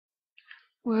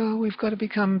Well, we've got to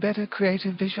become better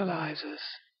creative visualizers.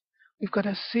 We've got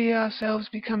to see ourselves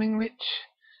becoming rich,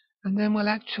 and then we'll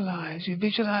actualize. You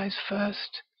visualize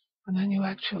first, and then you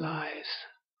actualize.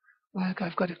 Like,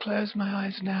 I've got to close my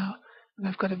eyes now, and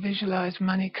I've got to visualize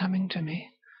money coming to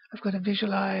me. I've got to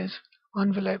visualize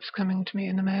envelopes coming to me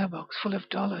in the mailbox full of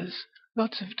dollars,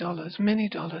 lots of dollars, many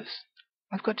dollars.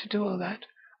 I've got to do all that.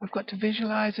 I've got to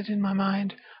visualize it in my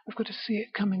mind. I've got to see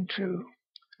it coming true,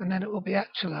 and then it will be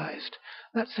actualized.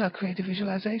 That's how creative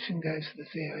visualization goes, the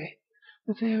theory.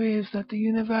 The theory is that the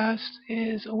universe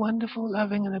is a wonderful,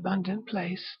 loving, and abundant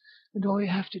place, and all you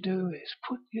have to do is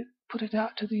put it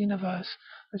out to the universe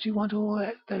that you want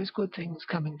all those good things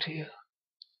coming to you.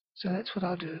 So that's what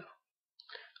I'll do.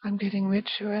 I'm getting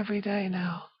richer every day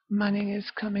now. Money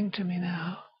is coming to me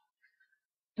now.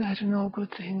 That and all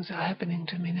good things are happening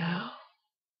to me now.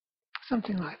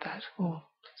 Something like that, or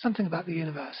something about the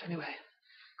universe anyway.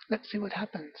 Let's see what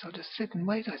happens. I'll just sit and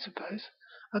wait, I suppose.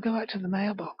 I'll go out to the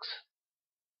mailbox.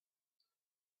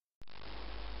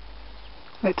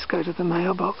 Let's go to the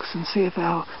mailbox and see if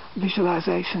our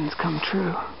visualizations come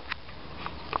true.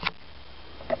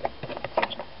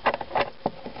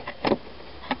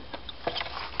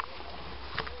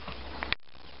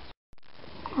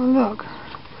 Oh look,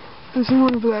 there's an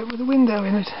envelope with a window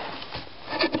in it.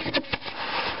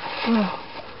 Well,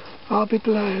 I'll be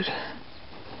blowed.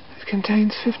 It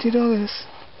contains $50.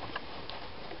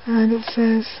 And it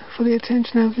says, for the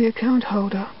attention of the account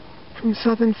holder, from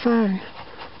Southern Phone.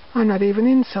 I'm not even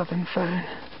in Southern Phone,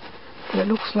 but it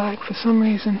looks like, for some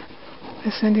reason,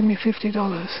 they're sending me $50.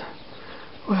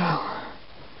 Well,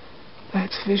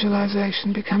 that's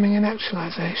visualization becoming an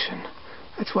actualization.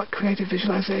 That's what creative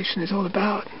visualization is all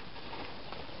about.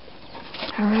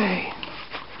 Hooray!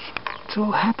 It's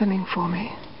all happening for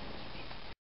me.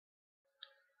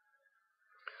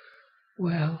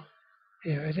 Well,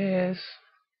 here it is.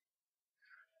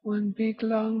 One big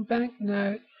long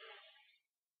banknote.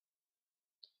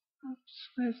 Oops,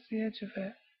 where's the edge of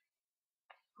it?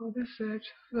 Oh, this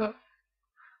edge. Look,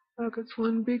 it's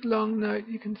one big long note.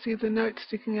 You can see the note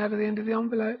sticking out of the end of the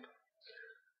envelope.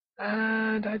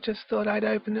 And I just thought I'd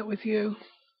open it with you.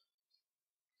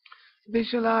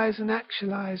 Visualize and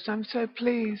actualized. I'm so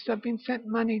pleased. I've been sent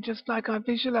money just like I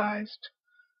visualized.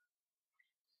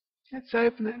 Let's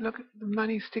open it. Look at the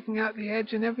money sticking out the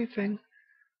edge and everything.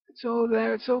 It's all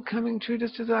there. It's all coming true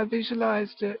just as I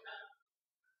visualized it.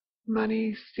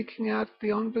 Money sticking out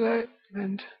the envelope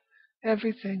and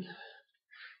everything.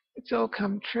 It's all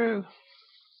come true.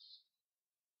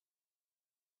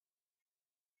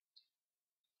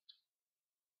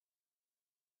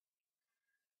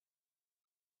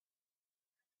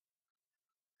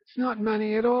 It's not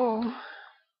money at all.